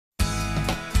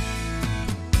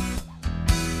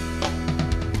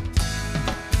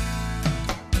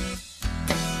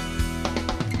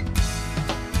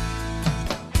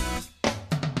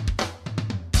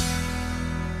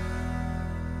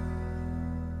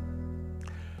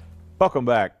Welcome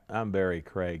back. I'm Barry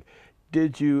Craig.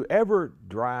 Did you ever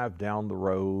drive down the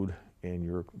road in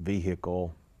your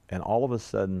vehicle and all of a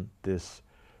sudden this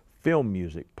film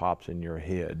music pops in your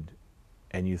head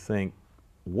and you think,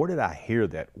 where did I hear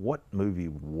that? What movie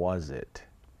was it?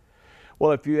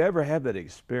 Well, if you ever have that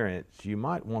experience, you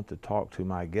might want to talk to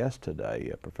my guest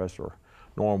today, Professor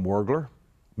Norm Wurgler,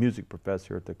 music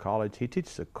professor at the college. He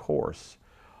teaches a course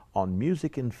on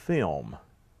music and film.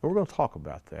 And we're going to talk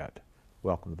about that.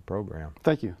 Welcome to the program.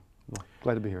 Thank you. Well,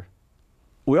 glad to be here.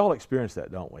 We all experience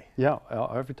that, don't we? Yeah,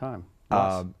 every time.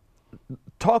 Yes.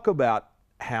 Talk about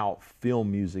how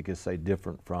film music is, say,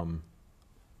 different from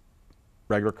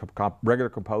regular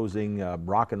composing,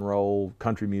 rock and roll,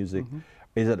 country music. Mm-hmm.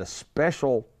 Is it a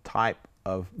special type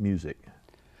of music?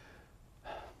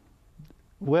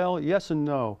 Well, yes and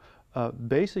no.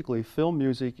 Basically, film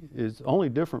music is only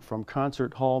different from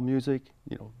concert hall music,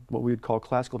 what we would call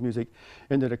classical music,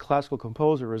 in that a classical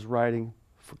composer is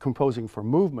composing for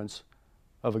movements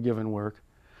of a given work,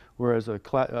 whereas a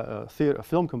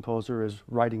film composer is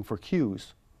writing for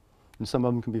cues. And some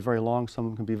of them can be very long, some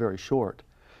of them can be very short.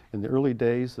 In the early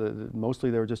days,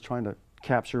 mostly they were just trying to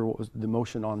capture what was the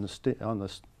motion on the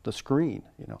screen,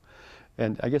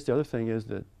 And I guess the other thing is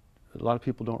that a lot of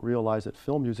people don't realize that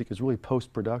film music is really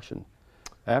post-production.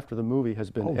 After the movie has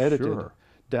been edited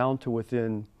down to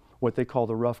within what they call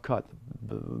the rough cut,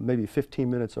 maybe 15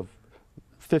 minutes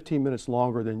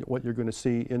longer than what you're going to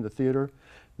see in the theater,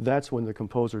 that's when the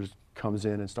composer comes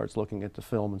in and starts looking at the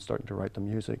film and starting to write the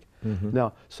music. Mm-hmm.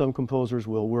 Now, some composers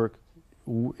will work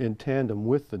in tandem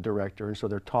with the director, and so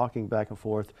they're talking back and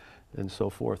forth and so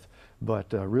forth.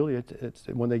 But really, it's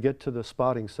when they get to the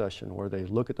spotting session where they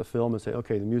look at the film and say,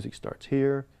 okay, the music starts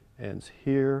here, ends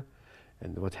here,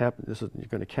 and what's happened, you're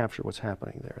going to capture what's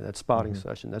happening there. That spotting mm-hmm.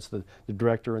 session, that's the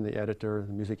director and the editor,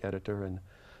 the music editor, and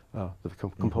the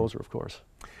composer, of course.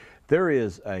 There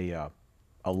is a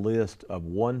list of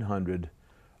 100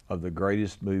 of the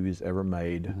greatest movies ever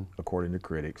made, mm-hmm. according to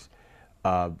critics.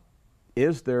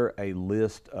 Is there a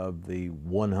list of the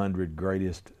 100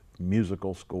 greatest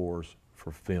musical scores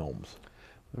for films?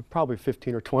 There are probably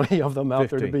 15 or 20 of them out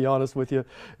 15. There, to be honest with you.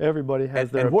 Everybody has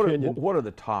their opinion. What are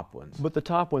the top ones? But the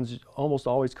top ones almost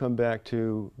always come back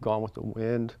to Gone with the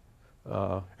Wind.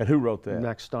 And who wrote that?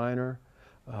 Max Steiner,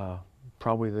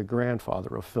 probably the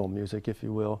grandfather of film music, if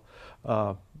you will.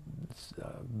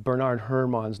 Bernard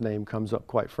Herrmann's name comes up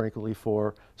quite frequently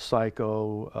for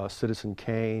Psycho, Citizen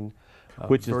Kane.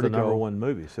 Which is Vertigo. the #1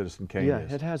 movie, Citizen Kane. Yeah,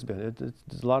 is. It has been.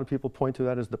 A lot of people point to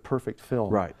that as the perfect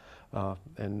film. Right.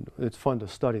 And it's fun to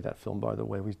study that film, by the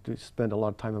way. We do spend a lot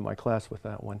of time in my class with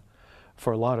that one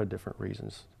for a lot of different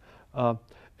reasons. Maurice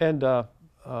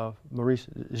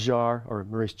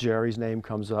Jarre's name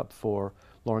comes up for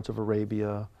Lawrence of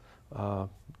Arabia,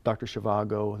 Dr.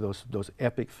 Zhivago, those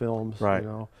epic films. Right.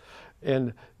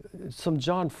 And some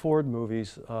John Ford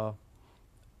movies.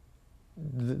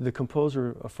 The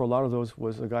composer for a lot of those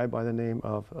was a guy by the name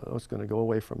of, it's going to go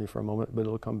away from you for a moment, but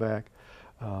it'll come back.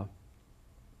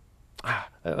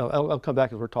 I'll come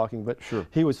back as we're talking, but sure.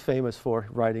 He was famous for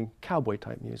writing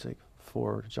cowboy-type music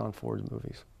for John Ford's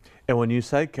movies. And when you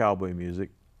say cowboy music,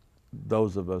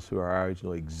 those of us who are our age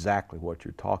know exactly what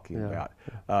you're talking about.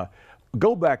 Yeah.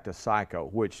 Go back to Psycho,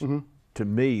 which mm-hmm. to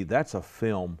me, that's a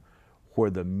film where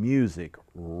the music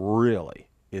really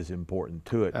is important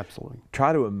to it. Absolutely.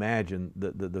 Try to imagine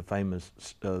the famous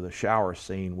the shower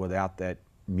scene without that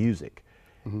music.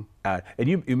 Mm-hmm. And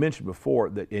you mentioned before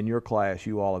that in your class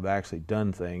you all have actually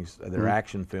done things, they're mm-hmm.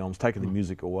 action films, taking the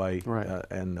music away. Right.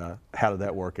 And how did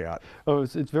that work out? Oh,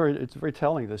 it's very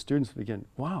telling. The students begin,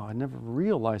 wow, I never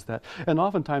realized that. And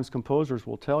oftentimes composers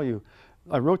will tell you,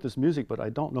 I wrote this music, but I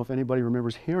don't know if anybody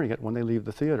remembers hearing it when they leave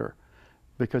the theater.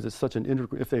 Because it's such an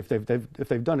integral, if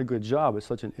they've done a good job, it's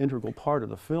such an integral part of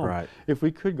the film. Right. If we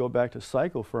could go back to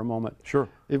Psycho for a moment. Sure.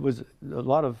 It was a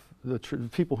lot of the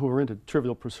people who are into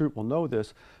Trivial Pursuit will know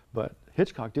this, but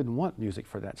Hitchcock didn't want music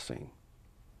for that scene.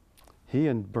 He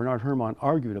and Bernard Herrmann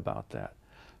argued about that.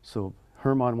 So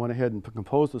Herrmann went ahead and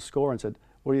composed the score and said,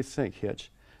 "What do you think, Hitch?"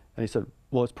 And he said,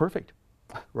 "Well, it's perfect."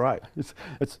 Right.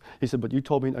 He said, "But you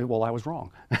told me," well, I was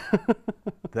wrong.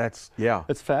 Yeah.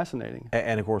 It's fascinating.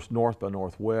 And of course, North by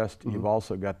Northwest, mm-hmm. you've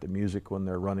also got the music when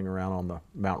they're running around on the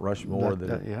Mount Rushmore.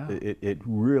 Yeah. It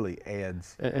really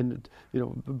adds. And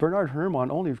Bernard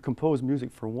Herrmann only composed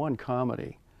music for one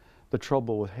comedy, The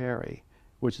Trouble with Harry,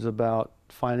 which is about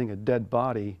finding a dead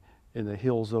body in the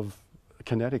hills of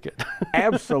Connecticut.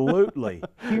 Absolutely.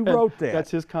 He wrote that.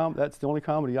 That's that's the only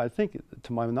comedy, I think,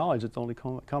 to my knowledge, it's the only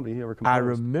comedy he ever composed. I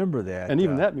remember that. And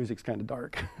even that music's kind of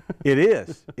dark. It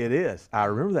is. It is. I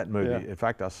remember that movie. Yeah. In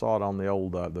fact, I saw it on the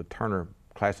old the Turner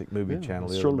classic movie channel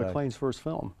the Shirley other day. MacLaine's first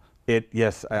film.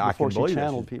 Yes, I can Before she believe that.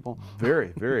 channeled She's people.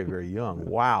 very, very, very young.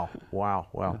 Wow, wow,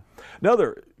 wow.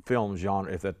 Another film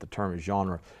genre, if that the term is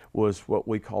genre, was what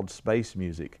we called space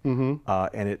music, and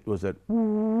it was that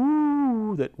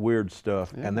weird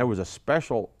stuff. And there was a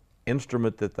special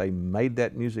instrument that they made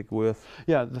that music with.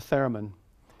 Yeah, the theremin.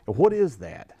 What is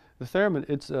that? The theremin,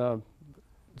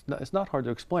 it's not hard to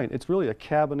explain. It's really a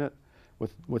cabinet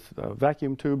with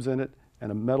vacuum tubes in it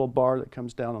and a metal bar that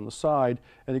comes down on the side,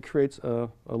 and it creates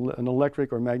an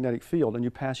electric or magnetic field, and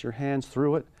you pass your hands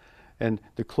through it, and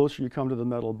the closer you come to the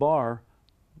metal bar,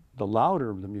 the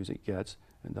louder the music gets,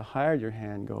 and the higher your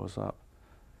hand goes up,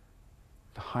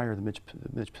 the higher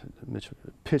the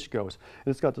pitch goes.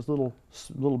 And it's got this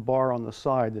little bar on the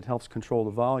side that helps control the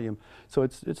volume. So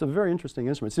it's a very interesting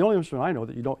instrument. It's the only instrument I know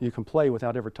that you can play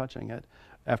without ever touching it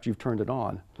after you've turned it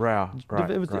on.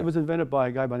 It was invented by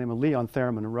a guy by the name of Leon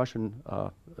Theremin, a Russian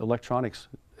electronics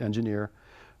engineer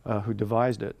who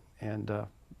devised it. And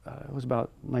it was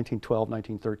about 1912,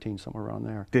 1913, somewhere around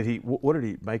there. What did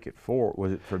he make it for?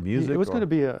 Was it for music? It was going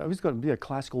to be a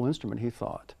classical instrument, he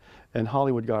thought. And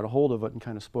Hollywood got a hold of it and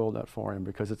kind of spoiled that for him,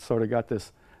 because it's sort of got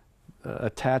this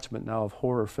attachment now of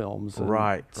horror films and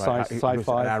sci-fi films.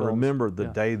 I remember The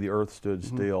Day the Earth Stood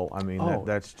Still. I mean,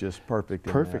 that's just perfect.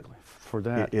 Perfectly for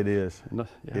that. It is.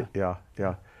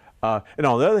 Yeah. And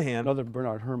on the other hand, another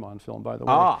Bernard Herrmann film, by the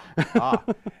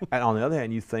way. And on the other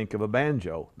hand, you think of a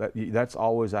banjo. That's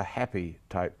always a happy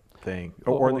type thing,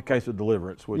 or in the case of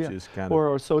Deliverance, which is kind of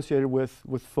or associated with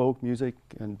folk music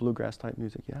and bluegrass type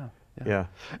music. Yeah.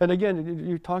 And again,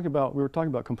 we were talking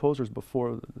about composers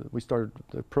before we started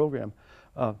the program.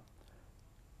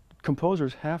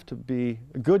 Composers have to be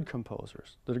good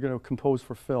composers that are going to compose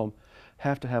for film,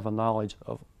 have to have a knowledge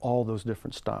of all those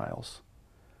different styles.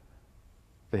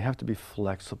 They have to be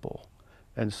flexible.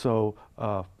 And so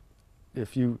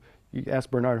if you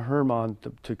ask Bernard Herrmann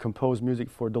to compose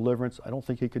music for Deliverance, I don't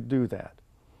think he could do that.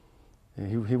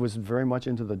 He was very much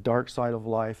into the dark side of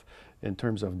life in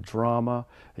terms of drama.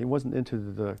 He wasn't into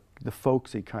the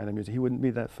folksy kind of music. He wouldn't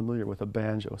be that familiar with a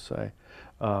banjo, say.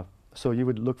 So you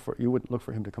wouldn't look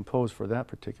for him to compose for that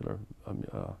particular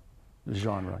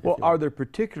genre. Well, are there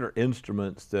particular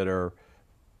instruments that are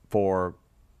for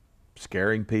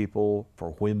scaring people,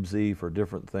 for whimsy, for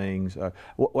different things?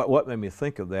 What made me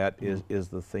think of that is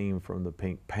the theme from the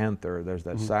Pink Panther. There's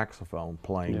that saxophone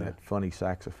playing, that funny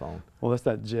saxophone. Well, that's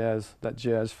that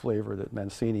jazz flavor that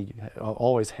Mancini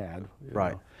always had. You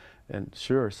know? And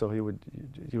sure, so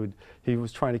he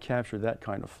was trying to capture that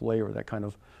kind of flavor, that kind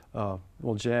of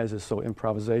well, jazz is so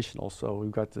improvisational. So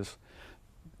we've got this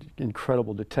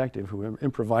incredible detective who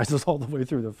improvises all the way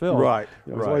through the film.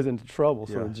 He's always into trouble,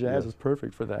 so jazz is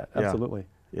perfect for that. Absolutely.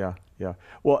 Yeah.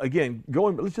 Well, again,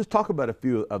 let's just talk about a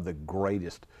few of the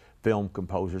greatest film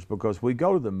composers, because we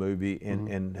go to the movie and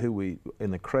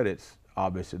in the credits,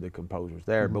 obviously the composer's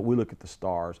there, but we look at the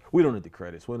stars. We don't need the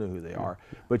credits. We know who they are.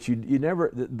 But you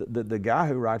never, the guy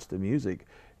who writes the music,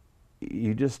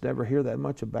 you just never hear that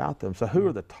much about them. So who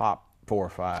are the top 4 or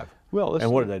 5? Well,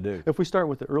 and what did they do? If we start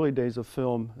with the early days of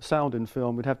film, sound in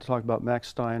film, we'd have to talk about Max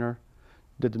Steiner,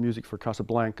 did the music for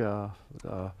Casablanca,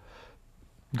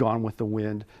 Gone with the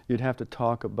Wind. You'd have to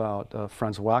talk about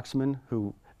Franz Waxman,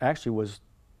 who actually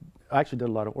did a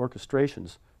lot of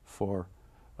orchestrations for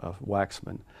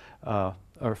Waxman,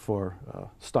 or for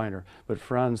Steiner. But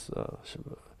Franz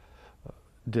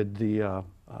did the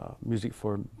music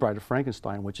for Bride of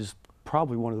Frankenstein, which is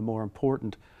probably one of the more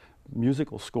important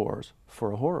musical scores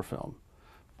for a horror film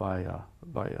by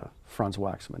Franz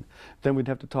Waxman. Then we'd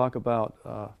have to talk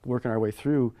about, working our way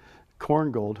through,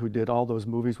 Korngold, who did all those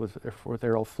movies with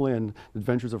Errol Flynn,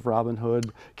 Adventures of Robin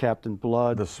Hood, Captain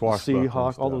Blood, the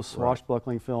Seahawk, all those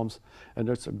swashbuckling films. And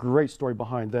there's a great story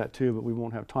behind that too, but we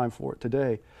won't have time for it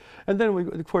today. And then,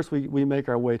 of course, we make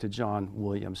our way to John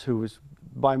Williams, who is,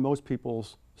 by most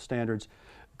people's standards,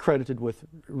 credited with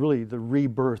really the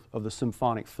rebirth of the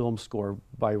symphonic film score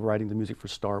by writing the music for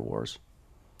Star Wars.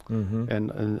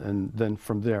 And then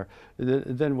from there,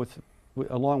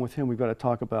 along with him, we've got to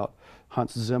talk about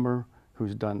Hans Zimmer,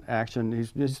 who's done action.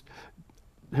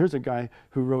 Here's a guy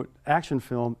who wrote action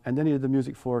film, and then he did the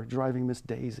music for Driving Miss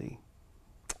Daisy.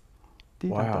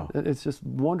 Wow. It's just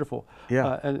wonderful.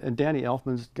 Yeah. And Danny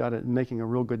Elfman's making a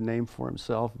real good name for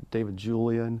himself, David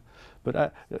Julian.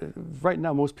 But right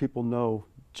now, most people know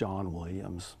John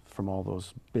Williams from all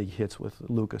those big hits with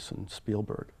Lucas and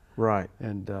Spielberg. Right.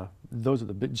 And those are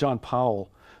the big, John Powell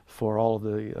for all of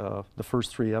the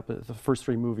first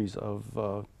three movies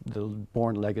of the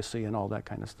Bourne Legacy and all that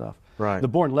kind of stuff. Right. The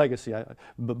Bourne Legacy,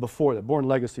 but before that, Bourne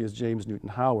Legacy is James Newton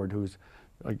Howard, who's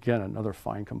again another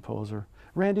fine composer.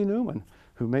 Randy Newman,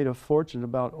 who made a fortune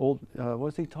about old,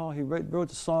 what's he called? He wrote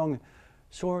the song,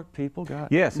 Short People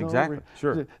Got Yes, No exactly,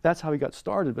 sure. That's how he got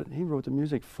started, but he wrote the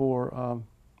music for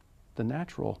The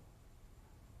Natural.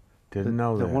 Didn't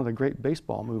know that. One of the great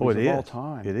baseball movies of all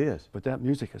time. It is. But that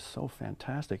music is so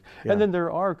fantastic. Yeah. And then there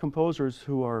are composers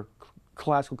who are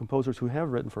classical composers who have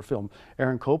written for film.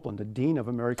 Aaron Copland, the dean of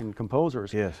American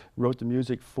composers, Yes. wrote the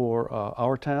music for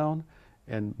Our Town,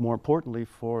 and more importantly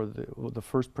for the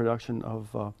first production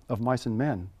of Mice and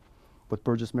Men with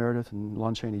Burgess Meredith and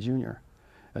Lon Chaney Jr.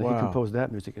 And Wow. he composed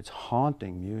that music. It's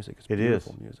haunting music. It's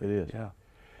beautiful music. It is. Yeah.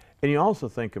 And you also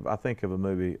think of, I think of a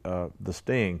movie, The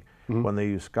Sting, when they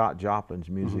used Scott Joplin's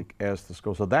music as the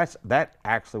score. So that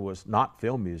actually was not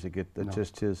film music. It's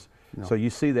just his. No. So you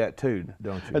see that too,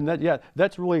 don't you? And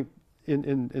that's really,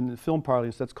 in the film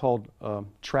parlance, that's called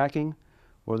tracking,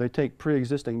 where they take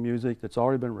pre-existing music that's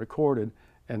already been recorded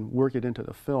and work it into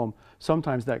the film.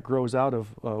 Sometimes that grows out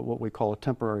of what we call a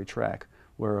temporary track,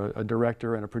 where a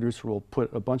director and a producer will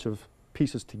put a bunch of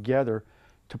pieces together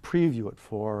to preview it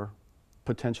for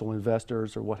potential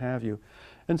investors or what have you.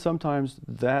 And sometimes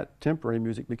that temporary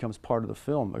music becomes part of the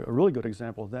film. A really good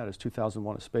example of that is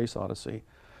 2001: A Space Odyssey,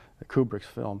 Kubrick's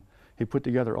film. He put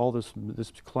together all this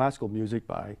classical music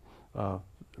by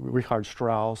Richard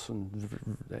Strauss and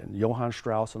Johann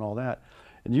Strauss and all that,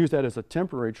 and used that as a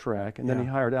temporary track. And then he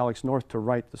hired Alex North to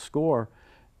write the score.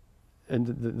 And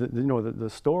the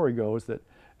story goes that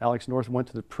Alex North went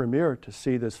to the premiere to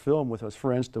see this film with his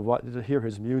friends to hear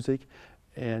his music,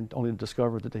 and only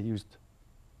discovered that they used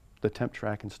the temp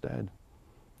track instead.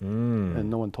 And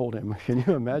no one told him. Can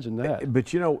you imagine that?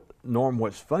 But you know, Norm,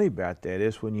 what's funny about that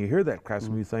is when you hear that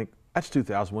classical, you think, that's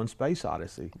 2001: Space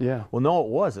Odyssey. Yeah. Well, no, it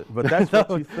wasn't, but that's what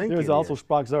you think. It was also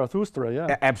Sprach Zarathustra,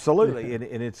 yeah. Absolutely, and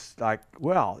it's like,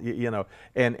 well, you know,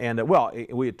 well,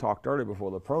 we had talked earlier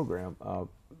before the program,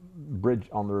 Bridge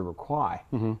on the River Kwai,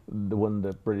 when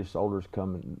the British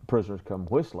prisoners come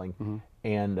whistling,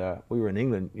 and we were in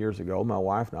England years ago. My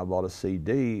wife and I bought a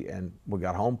CD, and we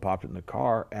got home, popped it in the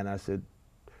car, and I said,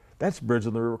 that's Bridge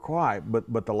on the River Kwai,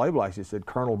 but the label actually said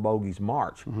Colonel Bogey's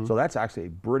March. So that's actually a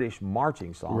British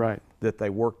marching song that they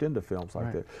worked into films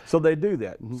like that. So they do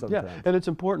that sometimes. Yeah, and it's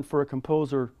important for a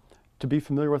composer to be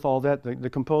familiar with all that, the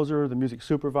composer, the music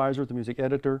supervisor, the music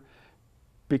editor,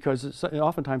 because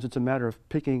oftentimes it's a matter of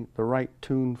picking the right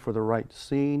tune for the right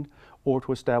scene or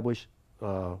to establish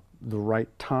the right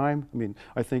time. I mean,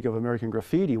 I think of American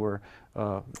Graffiti, where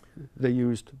they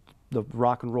used the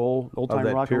rock and roll, old-time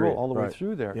rock and roll all the way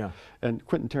through there. Yeah. And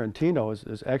Quentin Tarantino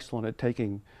is excellent at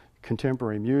taking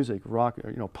contemporary music, rock,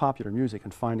 popular music,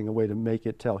 and finding a way to make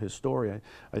it tell his story.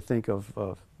 I think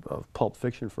of Pulp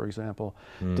Fiction, for example,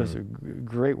 does a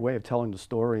great way of telling the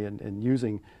story and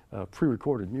using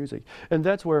pre-recorded music. And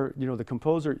that's where, the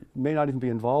composer may not even be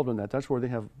involved in that. That's where they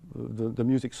have the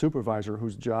music supervisor,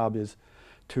 whose job is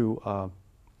to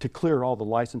clear all the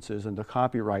licenses and the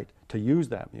copyright to use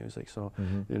that music. So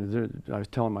I was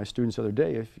telling my students the other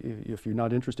day, if you're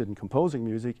not interested in composing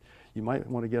music, you might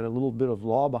want to get a little bit of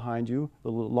law behind you, a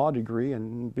little law degree,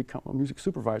 and become a music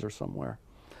supervisor somewhere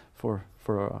for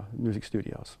music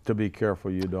studios. To be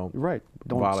careful you don't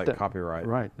violate copyright.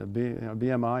 Right. The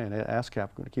BMI and ASCAP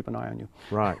are going to keep an eye on you.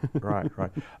 Right.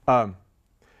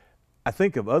 I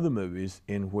think of other movies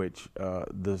in which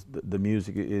the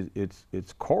music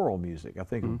it's choral music. I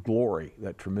think of Glory,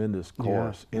 that tremendous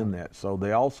chorus in that. So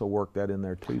they also work that in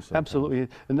there too. Sometimes. Absolutely,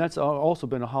 and that's also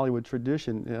been a Hollywood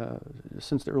tradition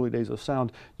since the early days of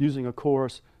sound, using a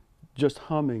chorus, just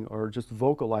humming or just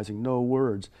vocalizing, no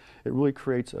words. It really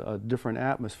creates a different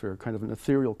atmosphere, kind of an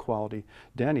ethereal quality.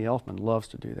 Danny Elfman loves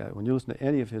to do that. When you listen to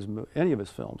any of his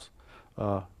films,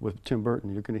 with Tim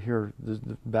Burton, you're going to hear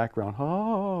the background,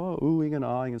 oohing and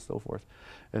ahhing and so forth.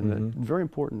 And a very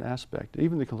important aspect.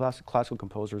 Even the classical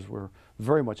composers were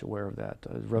very much aware of that.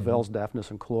 Ravel's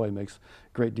Daphnis and Cloy makes a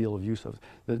great deal of use of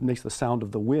that. Makes the sound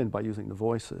of the wind by using the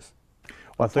voices.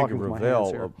 Well, I think of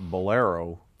Ravel,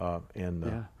 Bolero,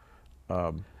 and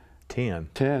 10.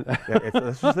 10.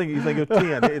 That's the thing, you think of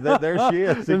 10. There she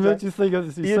is. It makes you think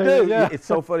of you do. Yeah. It's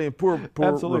so funny. And poor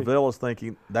Ravel is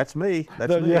thinking, that's me.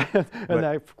 That's me. Yeah.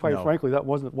 And quite frankly, that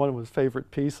wasn't one of his favorite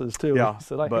pieces, too. Yeah. He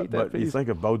said, I hate that piece. But you think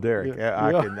of Bo Derek.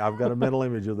 I've got a mental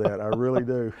image of that. I really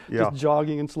do. Yeah. Just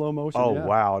jogging in slow motion. Oh,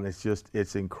 wow. And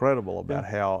it's incredible about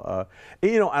how, do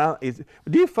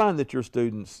you find that your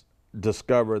students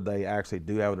discover they actually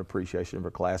do have an appreciation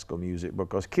for classical music?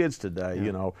 Because kids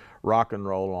today, rock and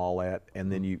roll and all that,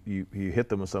 and then you hit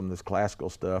them with some of this classical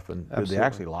stuff, and do they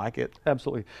actually like it?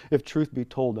 Absolutely. If truth be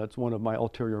told, that's one of my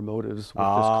ulterior motives with this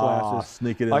class.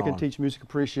 Sneak it in I can teach music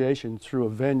appreciation through a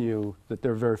venue that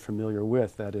they're very familiar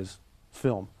with, that is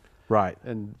film. Right.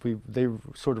 And they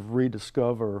sort of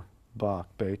rediscover Bach,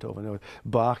 Beethoven.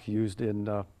 Bach used in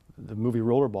the movie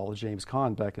Rollerball with James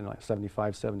Caan back in like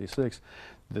 75, 76.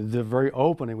 The very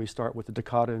opening, we start with the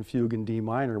toccata and fugue in D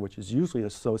minor, which is usually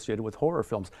associated with horror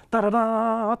films.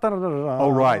 Da-da-da, da-da-da-da. Oh,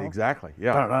 right, exactly,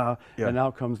 yeah. Da-da-da. Yeah. And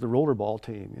now comes the Rollerball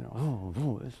team, you know.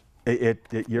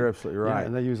 You're absolutely right. Yeah,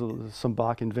 and they use some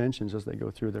Bach inventions as they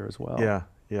go through there as well. Yeah,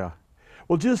 yeah.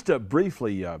 Well, just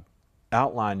briefly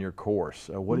outline your course.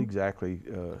 What exactly,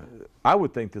 I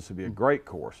would think this would be a great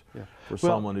course for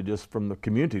someone who just, from the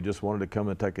community, just wanted to come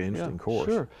and take an interesting course.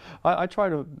 Sure. I try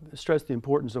to stress the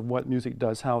importance of what music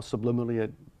does, how subliminally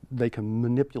they can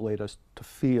manipulate us to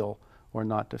feel or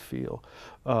not to feel.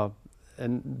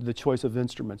 And the choice of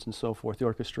instruments and so forth, the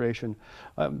orchestration.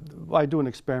 I do an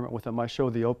experiment with them. I show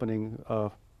the opening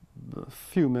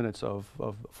few minutes of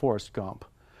Forrest Gump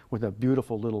with a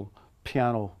beautiful little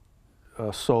piano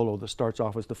solo that starts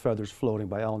off as The Feathers Floating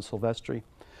by Alan Silvestri.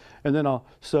 And then I'll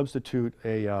substitute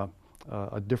a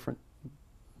different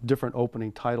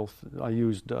opening title. I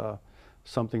used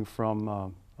something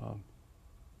from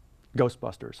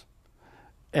Ghostbusters,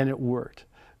 and it worked.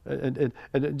 And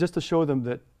just to show them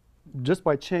that just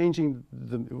by changing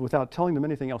without telling them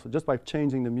anything else, just by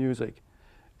changing the music,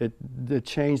 it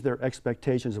changed their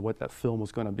expectations of what that film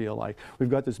was going to be like. We've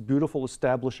got this beautiful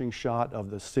establishing shot of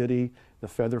the city, the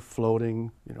feather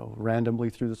floating, you know,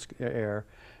 randomly through the air,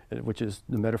 which is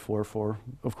the metaphor for,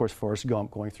 of course, Forrest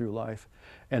Gump going through life.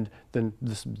 And then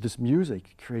this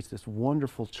music creates this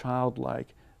wonderful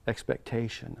childlike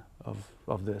expectation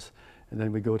of this. And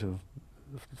then we go to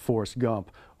Forrest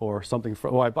Gump or something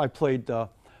from, I played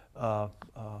Bernard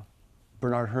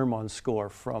Herrmann's score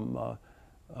from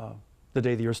The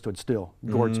Day the Earth Stood Still,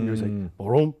 Gord's music, boom,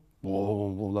 boom,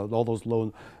 all those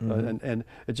low, and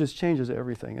it just changes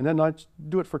everything. And then I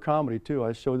do it for comedy too.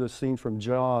 I show the scene from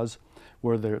Jaws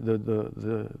where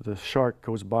the shark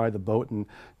goes by the boat and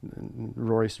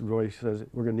Roy says,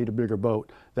 we're going to need a bigger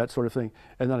boat, that sort of thing.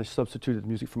 And then I substituted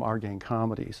music from our gang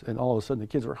comedies, and all of a sudden the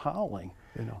kids were howling,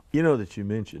 you know. You know that you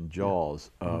mentioned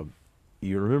Jaws.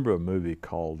 You remember a movie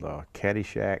called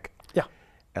Caddyshack? Yeah.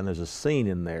 And there's a scene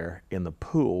in there in the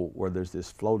pool where there's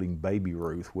this floating baby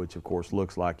Ruth, which of course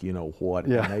looks like you know what.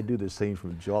 Yeah. And they do this scene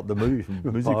from Jaws, the movie from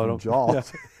music from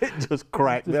Jaws. Yeah. It just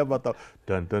cracked me up. I thought,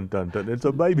 dun dun dun dun. It's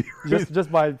a baby Ruth.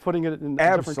 Just by putting it in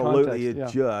absolutely, a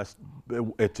different context.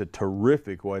 It's a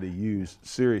terrific way to use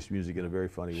serious music in a very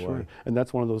funny way. And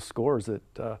that's one of those scores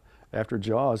that after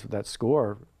Jaws, that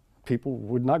score, people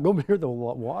would not go near the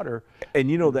water. And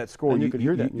you know that score, and you could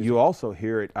hear that music. You also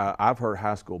hear it. I've heard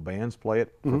high school bands play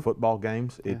it for football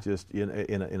games. It just in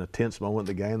a tense moment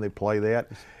in the game, they play that.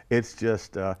 It's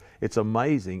just it's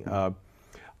amazing.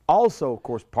 Also, of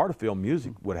course, part of film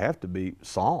music would have to be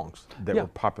songs that were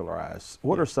popularized.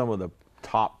 What are some of the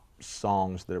top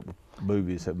songs that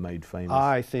movies have made famous?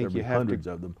 I think There'd be hundreds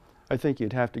of them. I think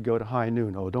you'd have to go to High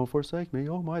Noon. Oh, don't forsake me,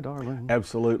 oh my darling.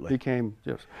 Absolutely. Became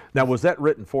just. Now, was that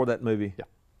written for that movie? Yeah.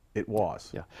 It was.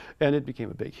 Yeah, and it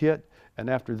became a big hit. And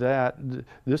after that,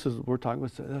 this is, we're talking,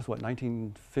 that's what,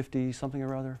 1950 something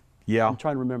or other? Yeah. I'm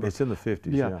trying to remember. It's in the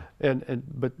 50s, yeah.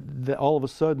 But all of a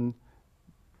sudden,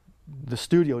 the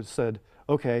studio said,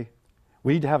 okay,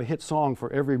 we need to have a hit song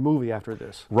for every movie after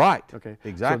this. Right. Okay.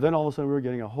 Exactly. So then all of a sudden we were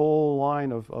getting a whole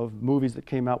line of movies that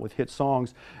came out with hit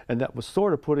songs, and that was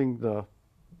sort of putting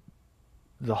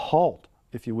the halt,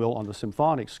 if you will, on the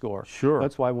symphonic score. Sure.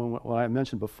 That's why when I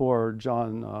mentioned before,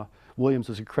 John Williams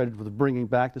is credited with bringing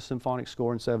back the symphonic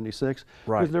score in '76.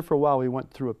 Right. Because there for a while we went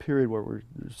through a period where we're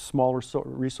smaller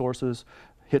resources,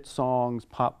 hit songs,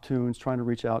 pop tunes, trying to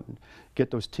reach out and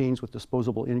get those teens with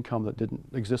disposable income that didn't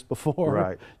exist before.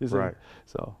 Right, right.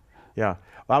 So. Yeah,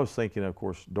 well, I was thinking, of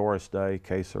course, Doris Day,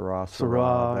 Que Sera,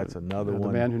 Sera. That's another one. The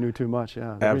Man Who Knew Too Much.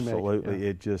 Yeah. Absolutely,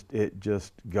 remake, yeah. it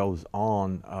just goes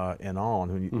on and on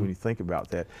when you think about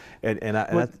that. And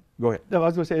go ahead. No, I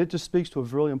was going to say it just speaks to a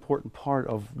really important part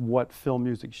of what film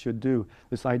music should do.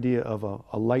 This idea of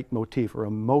a leitmotif or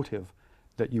a motive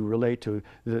that you relate to.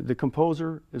 The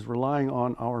composer is relying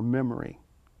on our memory,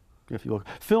 if you will.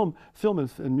 Film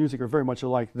and music are very much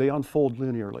alike. They unfold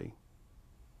linearly.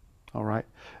 All right,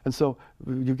 and so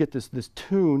you get this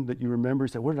tune that you remember. You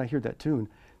say, "Where did I hear that tune?"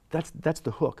 That's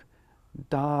the hook.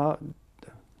 Da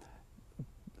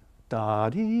da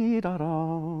dee da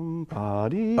dum da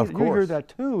dee. Of course. You hear that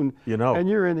tune, you know, and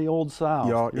you're in the old South,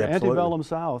 you're antebellum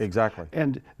South. Exactly.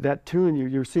 And that tune,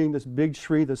 you're seeing this big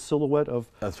tree, the silhouette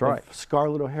of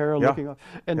Scarlett O'Hara looking up,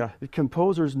 and the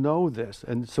composers know this,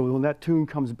 and so when that tune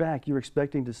comes back, you're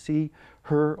expecting to see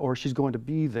her, or she's going to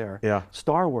be there. Yeah.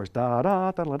 Star Wars, da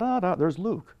da da da da da. There's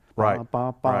Luke. Right.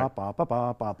 Ba ba ba ba ba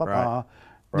ba ba ba.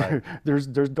 Right. There's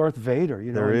Darth Vader,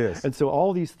 you know. There is. And so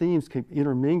all these themes keep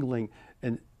intermingling,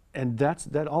 and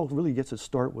that all really gets its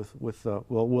start with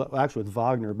actually with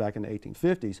Wagner back in the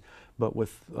 1850s, but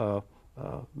with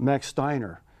Max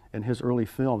Steiner and his early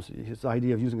films, his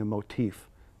idea of using a motif,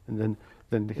 and then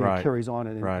it Right. carries on,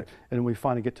 and Right. and we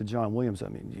finally get to John Williams. I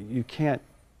mean, you can't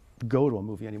go to a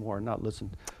movie anymore and not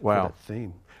listen Wow. to that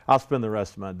theme. I'll spend the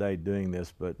rest of my day doing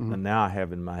this, but now I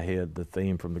have in my head the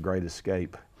theme from The Great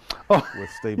Escape with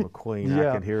Steve McQueen. Yeah.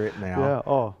 I can hear it now. Yeah.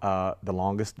 Oh. The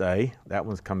Longest Day, that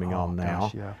one's coming on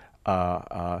now. Gosh,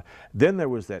 yeah. Then there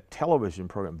was that television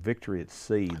program, Victory at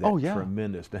Sea. That Oh, yeah.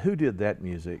 Tremendous. Now, who did that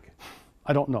music?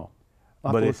 I don't know. I'll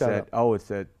have But to look it's that that, up. oh, it's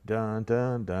that dun,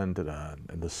 dun, dun, dun, dun,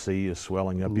 and the sea is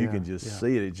swelling up. You Yeah, can just yeah.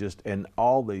 see it. It just, and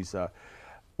all these,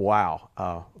 wow,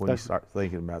 when you That's- start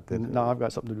thinking about that. No, I've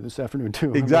got something to do this afternoon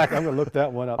too. Exactly. I'm going to look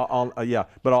that one up. Yeah,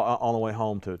 but on the way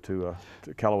home to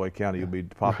Callaway County, you'll be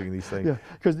popping these things. Yeah,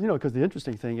 because the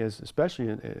interesting thing is, especially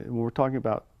when we're talking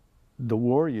about the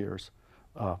war years,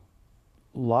 a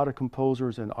lot of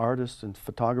composers and artists and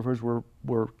photographers were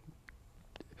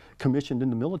commissioned in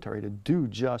the military to do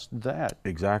just that.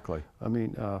 Exactly. I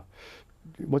mean,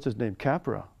 what's his name?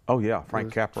 Capra. Oh yeah,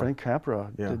 Frank Capra. Frank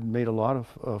Capra Yeah. made a lot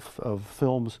of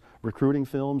films, recruiting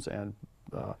films, and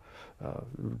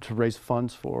to raise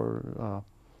funds for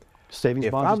savings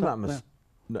If bonds. I'm and not stuff.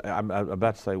 mistaken, I'm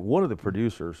about to say one of the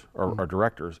producers or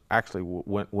directors actually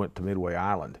went to Midway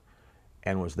Island,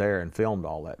 and was there and filmed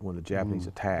all that when the Japanese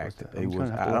attacked. that? It I'm was, gonna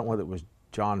have to I don't look. know whether it was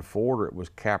John Ford or it was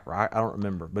Capra. I don't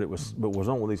remember, but it was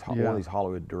on one of these Yeah.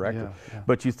 Hollywood directors. Yeah, yeah.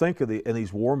 But you think of in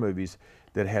these war movies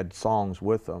that had songs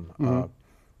with them.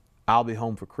 I'll Be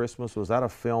Home for Christmas, was that a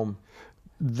film?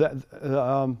 That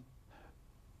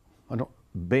I don't.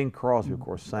 Bing Crosby, of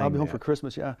course, sang I'll Be Home that. for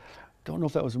Christmas. Yeah, don't know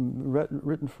if that was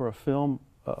written for a film,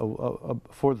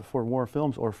 for war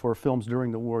films or for films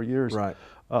during the war years. Right.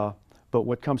 But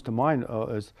what comes to mind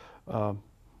is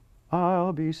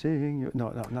I'll be seeing you.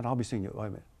 No, not I'll be seeing you. Wait a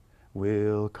minute.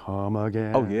 Will come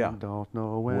again. Oh, yeah. Don't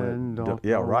know when. Don't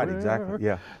yeah, know right, where. exactly,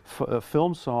 yeah. A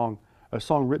film song, a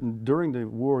song written during the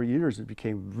war years that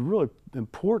became really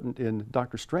important in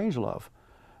Dr. Strangelove,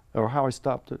 or how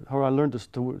I learned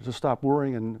to stop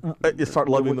worrying and You start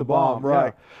loving with the bomb,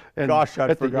 right. Yeah. And Gosh,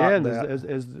 I'd at the forgotten end, that.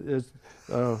 as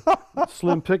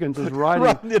Slim Pickens is riding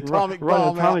Running the atomic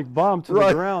bomb an atomic out. bomb to Right.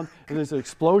 the ground, and these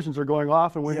explosions are going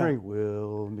off, and we're Yeah. hearing,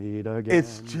 "We'll meet again."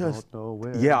 It's just, don't know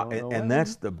where, yeah, don't know and when."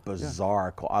 that's the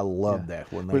bizarre, I love Yeah.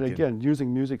 that when they But can, again,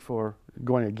 using music for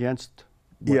going against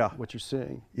what, Yeah. what you're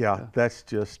seeing. yeah, that's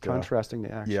just, Contrasting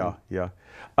the action. yeah,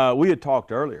 yeah. We had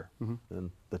talked earlier,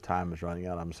 and the time is running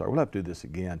out, I'm sorry, we'll have to do this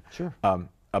again. Sure.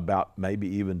 About maybe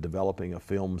even developing a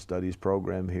film studies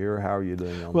program here. How are you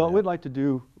doing on that? Well, we'd like to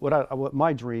do what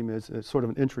my dream is sort of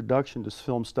an introduction to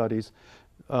film studies.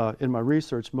 In my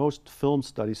research, most film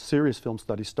studies, serious film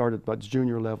studies, start at about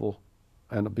junior level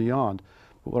and beyond.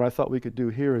 But what I thought we could do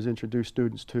here is introduce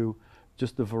students to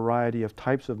just the variety of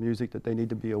types of music that they need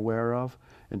to be aware of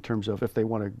in terms of if they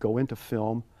want to go into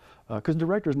film. Because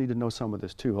directors need to know some of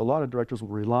this too. A lot of directors will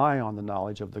rely on the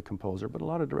knowledge of the composer, but a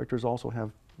lot of directors also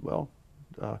have, well,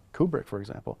 Kubrick, for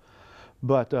example.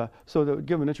 But so to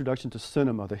give an introduction to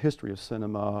cinema, the history of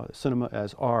cinema, cinema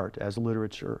as art, as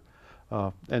literature.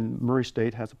 And Murray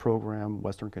State has a program,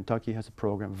 Western Kentucky has a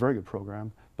program, a very good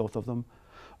program, both of them.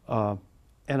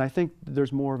 And I think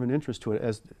there's more of an interest to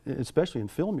it, especially in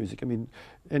film music. I mean,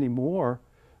 anymore,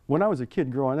 when I was a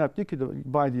kid growing up, you could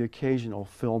buy the occasional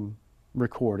film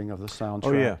recording of the soundtrack.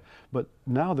 Oh, yeah. But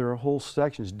now there are whole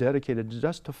sections dedicated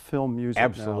just to film music now.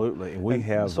 Absolutely, and we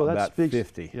have so that about speaks,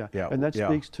 50. Yeah, Yeah, and that yeah.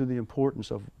 speaks to the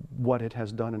importance of what it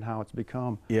has done and how it's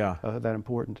become Yeah. that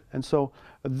important. And so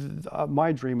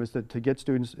my dream is that to get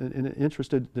students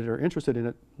that are interested in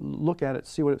it, look at it,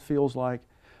 see what it feels like,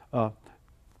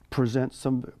 present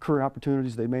some career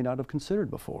opportunities they may not have considered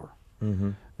before.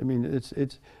 Mm-hmm. I mean,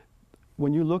 it's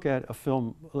when you look at a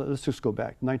film, let's just go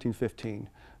back, 1915,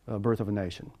 Birth of a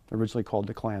Nation, originally called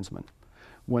The Klansman.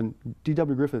 When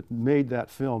D.W. Griffith made that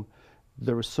film,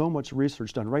 there was so much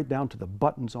research done right down to the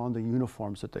buttons on the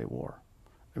uniforms that they wore.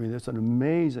 I mean, it's an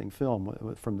amazing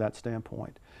film from that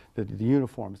standpoint. The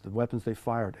uniforms, the weapons they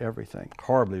fired, everything.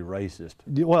 Horribly racist.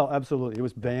 Well, absolutely. It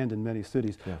was banned in many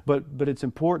cities. Yeah. But it's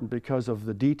important because of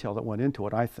the detail that went into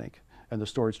it, I think, and the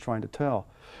story it's trying to tell.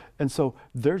 And so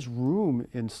there's room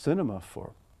in cinema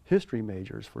for history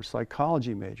majors, for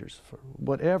psychology majors, for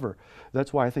whatever.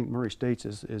 That's why I think Murray State's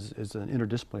is an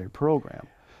interdisciplinary program.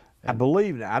 I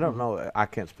believe, I don't know, I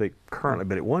can't speak currently,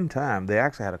 but at one time they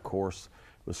actually had a course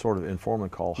was sort of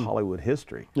informative called Hollywood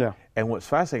History. Yeah. And what's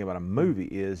fascinating about a movie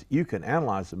is you can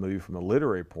analyze the movie from a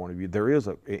literary point of view. There is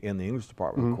in the English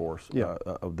department, of course,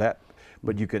 of that,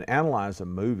 but you can analyze a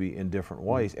movie in different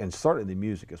ways, and certainly the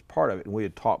music is part of it. And we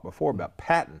had talked before about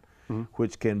Patton,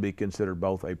 which can be considered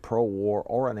both a pro-war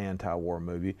or an anti-war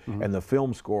movie, and the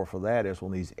film score for that is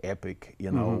one of these epic,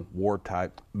 you know,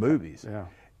 war-type movies. Yeah.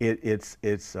 It's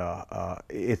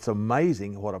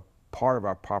amazing what a part of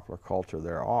our popular culture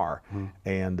there are,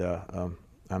 and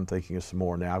I'm thinking of some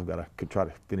more now. I've got to try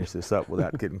to finish this up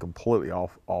without getting completely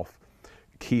off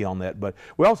key on that. But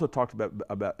we also talked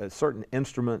about certain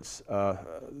instruments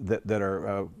that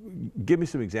are. Give me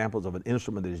some examples of an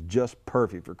instrument that is just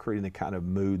perfect for creating the kind of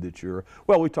mood that you're.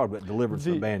 Well, we talked about Deliverance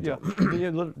of the Banjo. Yeah,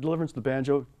 the Deliverance of the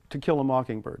Banjo, To Kill a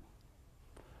Mockingbird.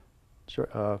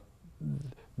 Sure,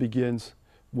 begins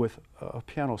with a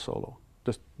piano solo,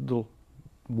 just little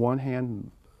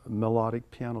one-hand melodic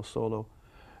piano solo,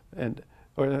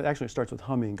 or actually it starts with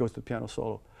humming, goes to the piano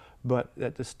solo, but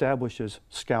that establishes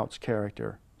Scout's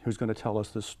character, who's going to tell us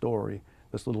this story,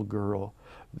 this little girl.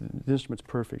 The instrument's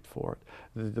perfect for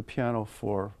it. The piano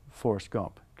for Forrest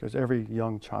Gump, because every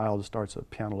young child starts a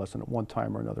piano lesson at one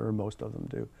time or another, or most of them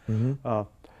do.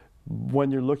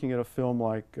 When you're looking at a film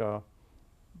like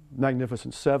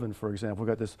Magnificent Seven, for example,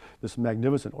 we've got this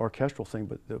magnificent orchestral thing,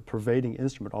 but the pervading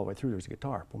instrument all the way through, there's a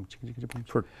guitar. Boom, boom, boom,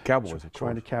 for cowboys, of course.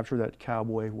 Trying to capture that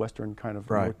cowboy western kind of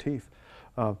motif.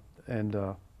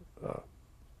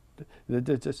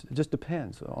 It just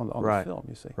depends on the film,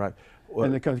 you see. Right. Well,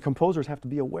 and the composers have to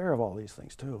be aware of all these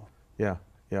things too. Yeah,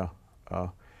 yeah.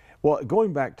 Well,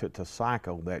 going back to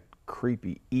Psycho, that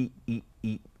creepy eat, eat,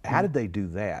 eat, how did they do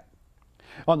that?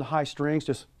 On the high strings,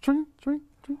 just tring, tring,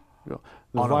 tring. You know,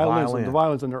 the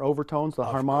violins and their overtones, the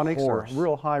harmonics are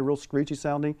real high, real screechy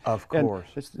sounding. Of course.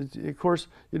 And of course,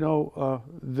 you know,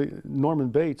 Norman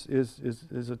Bates is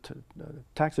a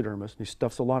taxidermist, and he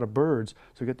stuffs a lot of birds,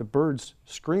 so you get the birds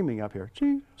screaming up here.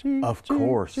 Ching, ching, of ching,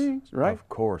 course. Ching, right? Of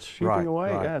course. Shooting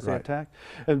away, as they attack.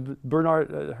 And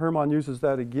Bernard Herrmann uses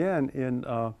that again in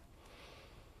the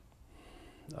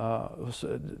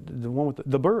one with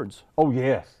the birds. Oh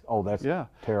yes. Oh, that's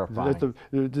terrifying.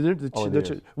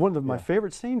 One of my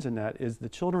favorite scenes in that is the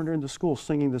children are in the school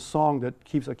singing this song that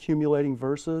keeps accumulating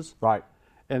verses. Right.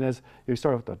 And as you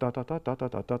start with da da da da da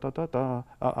da da da da da,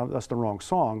 that's the wrong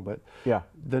song, but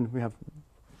then we have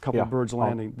a couple of birds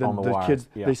landing. Then the kids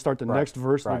they start the next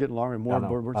verse and they're getting longer and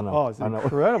more birds. Oh, it's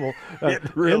incredible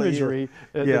imagery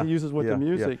that he uses with the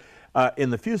music. In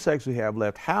the few seconds we have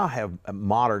left, how's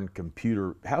modern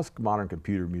computer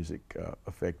music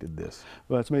affected this?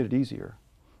 Well, it's made it easier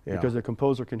because the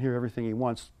composer can hear everything he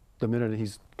wants the minute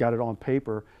he's got it on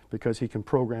paper, because he can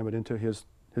program it into his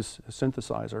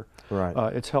synthesizer.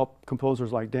 Right. It's helped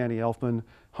composers like Danny Elfman,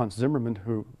 Hans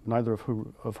Zimmerman, neither of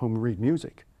whom read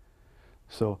music.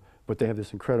 So, but they have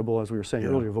this incredible, as we were saying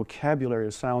earlier, vocabulary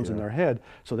of sounds in their head,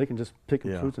 so they can just pick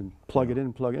and choose and plug it in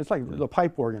and plug it in. It's like the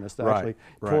pipe organist, actually.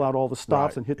 Pull out all the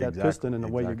stops and hit that piston, and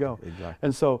away you go.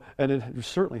 And so, and it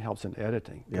certainly helps in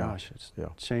editing. Gosh, it's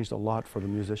changed a lot for the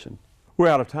musician. We're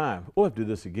out of time. We'll have to do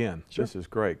this again. Sure. This is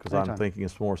great, because I'm thinking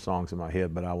of some more songs in my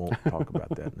head, but I won't talk about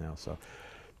that now. So,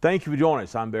 thank you for joining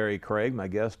us. I'm Barry Craig. My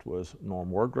guest was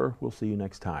Norm Wurgler. We'll see you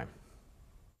next time.